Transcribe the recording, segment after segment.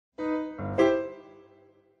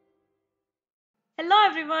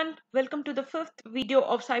everyone, welcome to the fifth video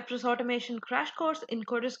of Cypress Automation crash course in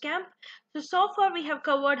Coders Camp. So far we have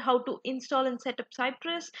covered how to install and set up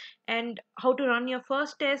Cypress and how to run your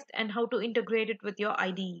first test and how to integrate it with your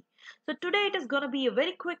IDE. So today it is going to be a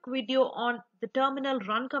very quick video on the terminal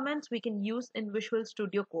run commands we can use in Visual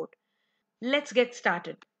Studio Code. Let's get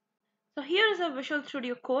started. So here is a Visual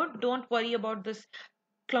Studio Code. Don't worry about this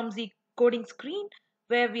clumsy coding screen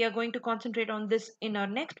where we are going to concentrate on this in our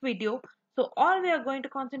next video. So all we are going to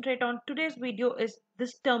concentrate on today's video is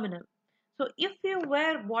this terminal. So if you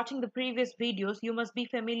were watching the previous videos, you must be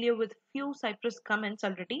familiar with few Cypress commands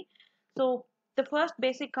already. So the first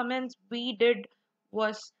basic commands we did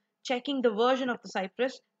was checking the version of the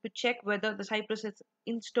Cypress to check whether the Cypress is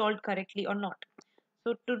installed correctly or not.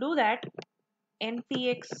 So to do that,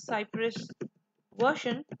 npx cypress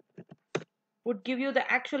version would give you the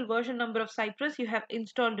actual version number of Cypress you have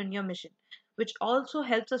installed in your machine, which also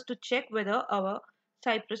helps us to check whether our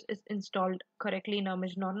Cypress is installed correctly in our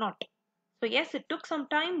machine or not. So yes, it took some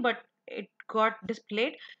time, but it got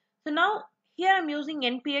displayed. So now here I'm using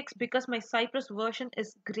npx because my Cypress version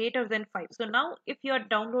is greater than 5. So now if you are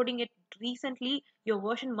downloading it recently, your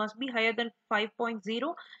version must be higher than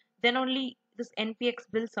 5.0, then only this npx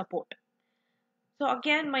will support. So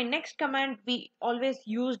again, my next command we always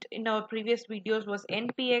used in our previous videos was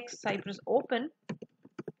npx cypress open,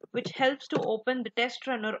 which helps to open the test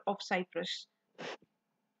runner of Cypress.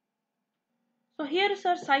 So here is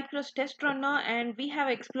our Cypress Test Runner, and we have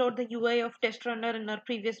explored the UI of Test Runner in our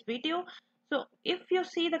previous video. So if you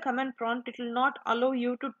see the command prompt, it will not allow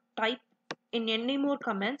you to type in any more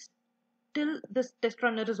commands till this test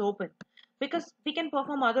runner is open, because we can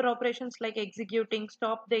perform other operations like executing,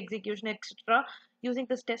 stop the execution, etc. using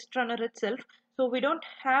this test runner itself. So we don't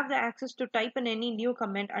have the access to type in any new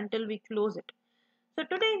command until we close it. So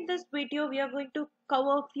today in this video we are going to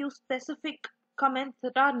cover a few specific commands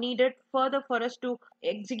that are needed further for us to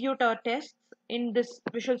execute our tests in this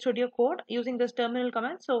Visual Studio Code using this terminal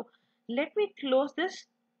command. So let me close this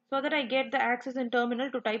so that I get the access in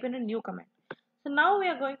terminal to type in a new command. So now we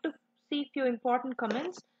are going to see few important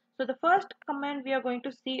commands. So the first command we are going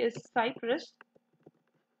to see is Cypress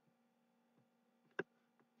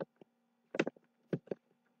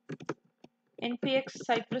npx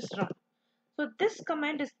cypress run. So this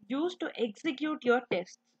command is used to execute your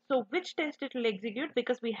tests. So which test it will execute,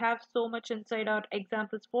 because we have so much inside our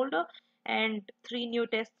examples folder and 3 new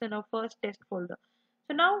tests in our first test folder.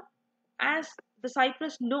 So now, as the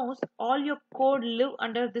Cypress knows all your code live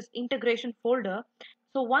under this integration folder,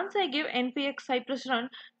 so once I give npx cypress run,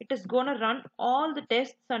 it is going to run all the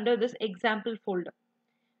tests under this example folder.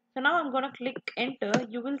 So now I'm going to click enter.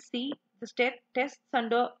 You will see the tests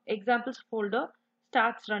under examples folder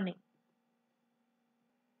starts running.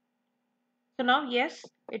 So now yes,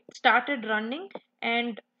 it started running,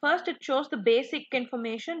 and first it shows the basic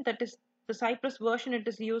information, that is the Cypress version it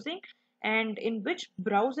is using and in which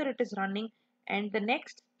browser it is running, and the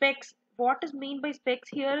next specs. What is mean by specs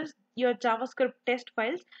here is your JavaScript test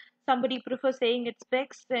files. Somebody prefers saying it's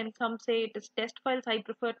specs and some say it is test files. I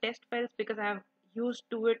prefer test files because I have used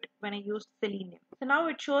to it when I used Selenium. So now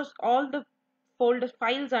it shows all the folder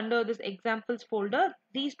files under this examples folder.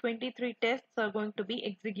 These 23 tests are going to be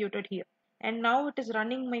executed here. And now it is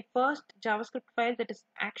running my first JavaScript file, that is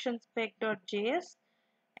action spec.js,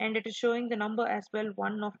 and it is showing the number as well,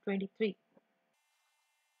 1 of 23.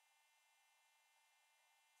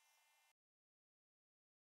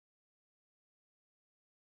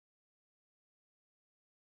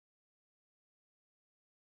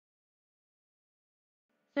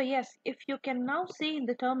 So yes, if you can now see in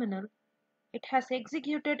the terminal, it has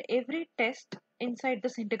executed every test inside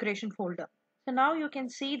this integration folder. So now you can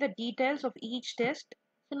see the details of each test.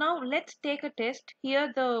 So now let's take a test.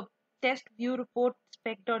 Here the test view report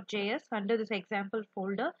spec.js under this example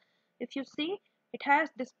folder. If you see, it has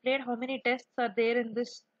displayed how many tests are there in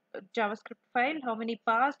this JavaScript file, how many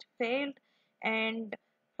passed, failed, and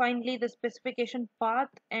finally the specification path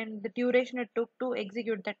and the duration it took to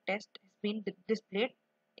execute that test has been displayed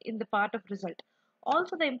in the part of result.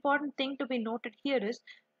 Also, the important thing to be noted here is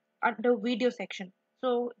under video section.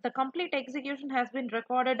 So the complete execution has been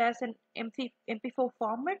recorded as an MP4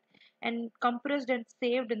 format and compressed and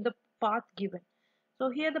saved in the path given. So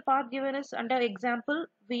here the path given is under example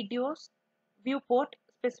videos viewport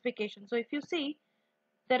specification. So if you see,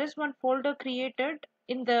 there is one folder created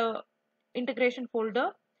in the integration folder.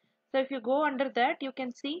 So if you go under that, you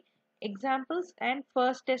can see examples and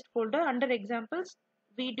first test folder. Under examples,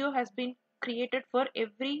 video has been created for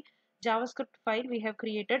every JavaScript file we have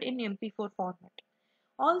created in MP4 format.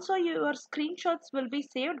 Also, your screenshots will be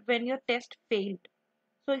saved when your test failed.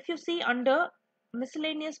 So if you see under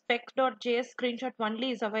miscellaneous spec.js screenshot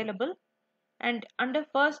only is available, and under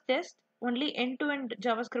first test only end-to-end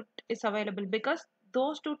JavaScript is available because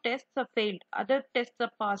those two tests are failed, other tests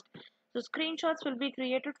are passed. So screenshots will be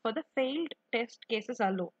created for the failed test cases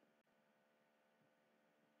alone.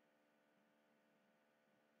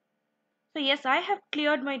 So yes, I have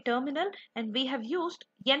cleared my terminal and we have used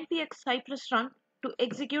npx cypress run to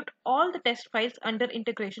execute all the test files under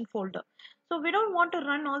integration folder. So we don't want to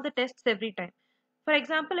run all the tests every time. For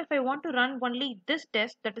example, if I want to run only this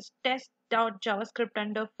test, that is test.javascript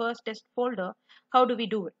under first test folder, how do we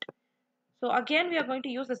do it? So again, we are going to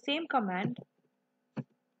use the same command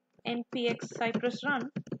npx cypress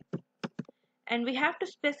run, and we have to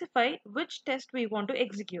specify which test we want to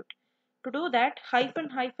execute. To do that, hyphen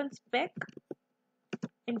spec,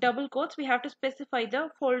 in double quotes, we have to specify the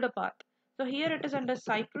folder path. So here it is under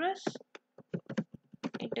Cypress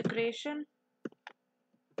integration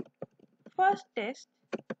first test.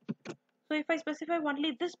 So if I specify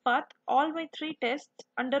only this path, all my three tests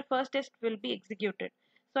under first test will be executed.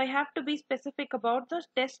 So I have to be specific about the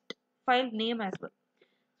test file name as well.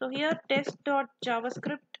 So here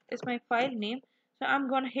test.javascript is my file name. So I'm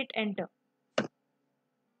going to hit enter.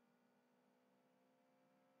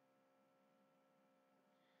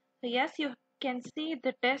 So yes, you can see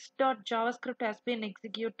the test.javascript has been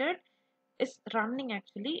executed, is running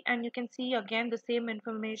actually, and you can see again the same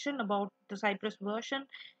information about the Cypress version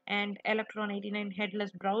and Electron 89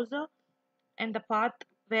 headless browser and the path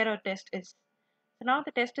where our test is. So now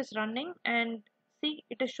the test is running and see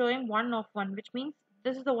it is showing 1 of 1, which means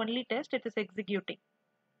this is the only test it is executing.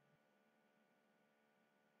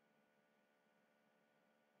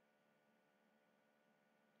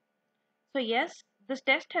 So yes, this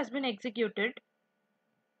test has been executed.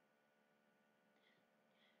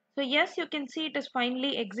 So yes, you can see it is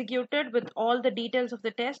finally executed with all the details of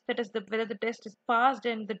the test, that is whether the test is passed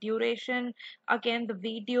and the duration, again the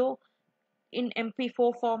video in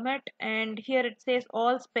MP4 format, and here it says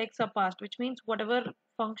all specs are passed, which means whatever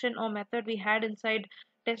function or method we had inside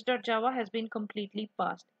test.java has been completely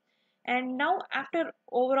passed. And now after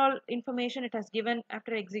overall information it has given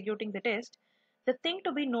after executing the test, the thing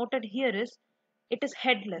to be noted here is it is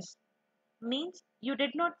headless, means you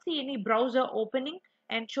did not see any browser opening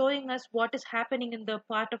and showing us what is happening in the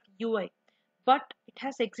part of UI, but it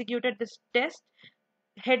has executed this test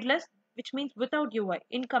headless, which means without UI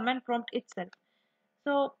in command prompt itself.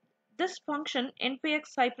 So this function npx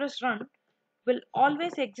cypress run will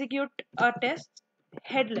always execute our tests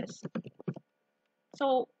headless.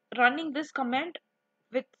 So running this command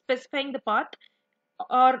with specifying the path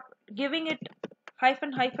or giving it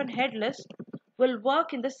hyphen headless will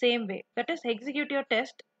work in the same way, that is execute your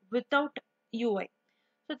test without UI.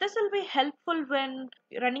 So this will be helpful when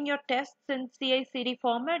running your tests in CI/CD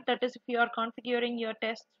format, that is if you are configuring your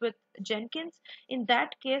tests with Jenkins. In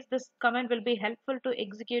that case, this command will be helpful to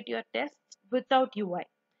execute your tests without UI.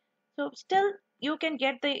 So still you can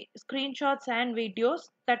get the screenshots and videos,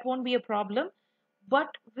 that won't be a problem, but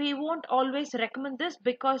we won't always recommend this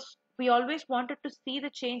because we always wanted to see the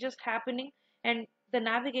changes happening and the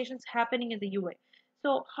navigations happening in the UI.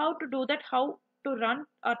 So how to do that, how to run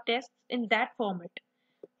our tests in that format?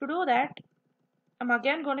 To do that, I'm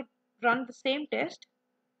again going to run the same test,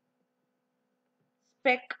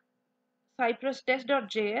 spec cypress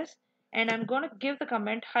test.js, and I'm going to give the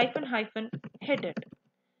command hyphen headed.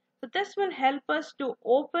 So this will help us to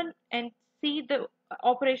open and see the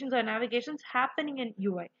operations or navigations happening in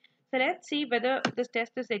UI. So let's see whether this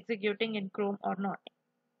test is executing in Chrome or not.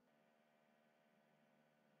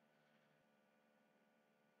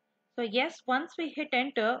 So yes, once we hit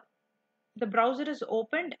enter, the browser is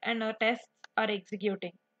opened and our tests are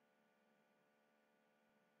executing.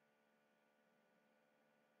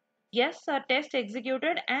 Yes, our test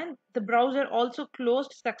executed and the browser also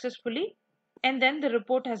closed successfully, and then the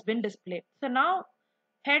report has been displayed. So now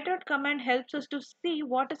headed command helps us to see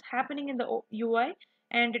what is happening in the UI,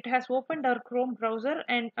 and it has opened our Chrome browser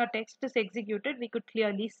and our text is executed. We could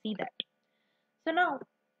clearly see that. So now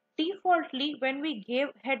defaultly when we gave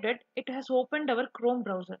headed, it has opened our Chrome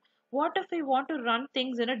browser. What if we want to run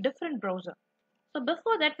things in a different browser? So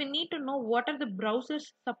before that, we need to know what are the browsers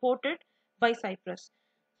supported by Cypress.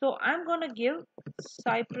 So I'm going to give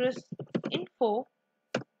Cypress info,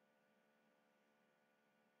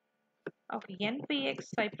 okay, npx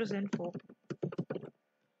cypress info.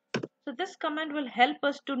 So this command will help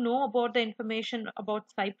us to know about the information about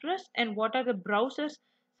Cypress and what are the browsers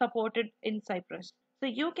supported in Cypress. So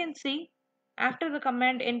you can see after the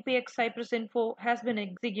command npx cypress info has been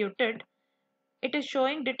executed, it is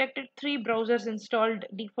showing detected 3 browsers installed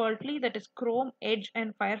defaultly, that is Chrome, Edge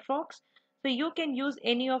and Firefox. So you can use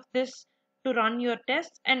any of this to run your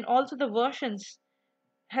tests, and also the versions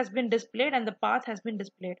has been displayed and the path has been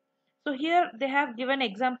displayed. So here they have given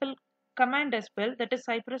example command as well, that is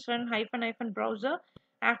Cypress run hyphen hyphen browser.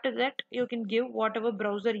 After that you can give whatever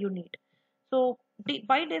browser you need. So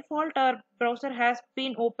by default our browser has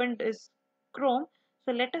been opened is Chrome.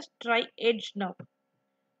 So let us try Edge now.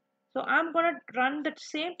 So I'm gonna run that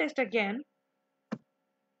same test again.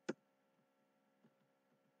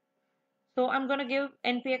 So I'm going to give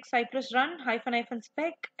npx cypress run hyphen hyphen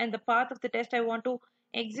spec and the path of the test I want to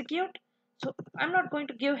execute. So I'm not going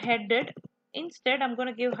to give headed. Instead, I'm going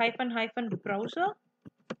to give hyphen hyphen browser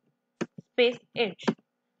space edge.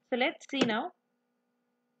 So let's see now.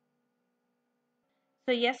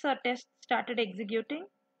 So yes, our test started executing.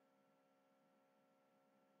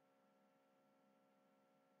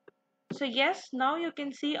 So yes, now you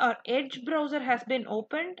can see our Edge browser has been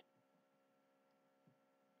opened.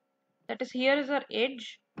 That is, here is our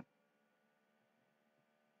Edge.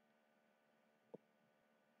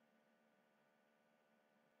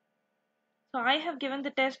 So I have given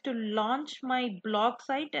the test to launch my blog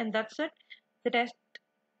site, and that's it. The test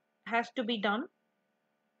has to be done.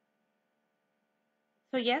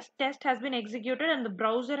 So yes, test has been executed and the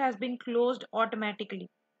browser has been closed automatically.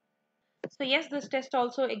 So yes, this test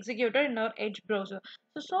also executed in our Edge browser.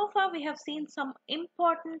 So far we have seen some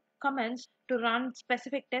important commands to run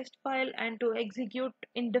specific test file and to execute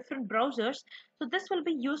in different browsers. So this will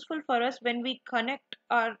be useful for us when we connect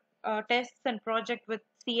our tests and project with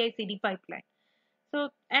CI/CD pipeline. So,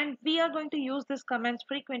 and we are going to use these commands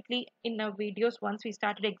frequently in our videos once we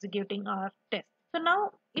started executing our test. So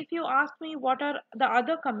now, if you ask me what are the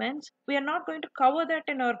other commands, we are not going to cover that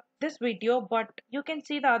in our this video, but you can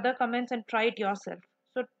see the other commands and try it yourself.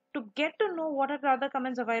 So to get to know what are the other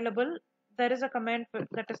commands available, there is a command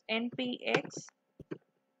that is npx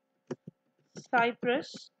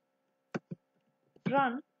cypress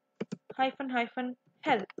run hyphen hyphen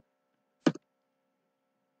help.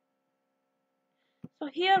 So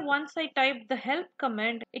here once I typed the help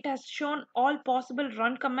command, it has shown all possible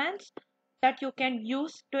run commands that you can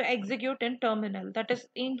use to execute in terminal. That is,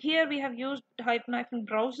 in here we have used hyphen hyphen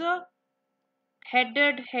browser,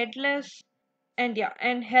 headed, headless, and yeah,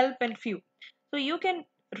 and help and few. So you can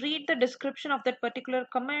read the description of that particular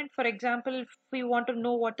command. For example, if we want to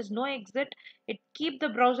know what is no exit, it keep the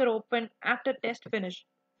browser open after test finish.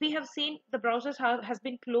 We have seen the browser has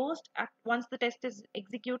been closed once the test is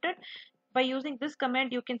executed. By using this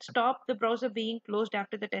command, you can stop the browser being closed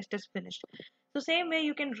after the test is finished. So same way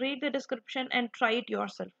you can read the description and try it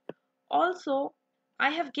yourself. Also,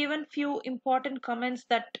 I have given few important comments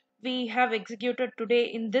that we have executed today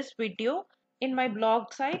in this video in my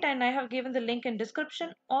blog site, and I have given the link in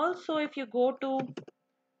description. Also, if you go to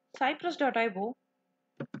cypress.io,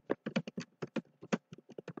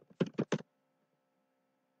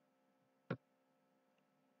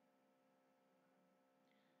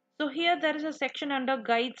 so here there is a section under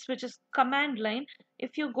guides which is command line.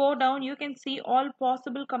 If you go down, you can see all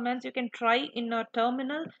possible commands you can try in a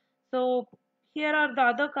terminal. So here are the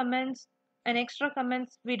other commands and extra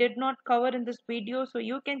commands we did not cover in this video. So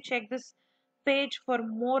you can check this page for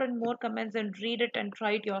more and more commands and read it and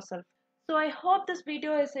try it yourself. So I hope this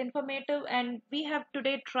video is informative, and we have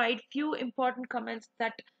today tried few important commands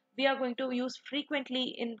that we are going to use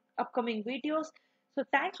frequently in upcoming videos. So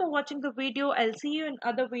thanks for watching the video. I'll see you in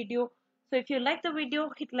other video. So if you like the video,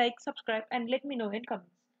 hit like, subscribe, and let me know in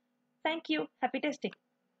comments. Thank you. Happy testing.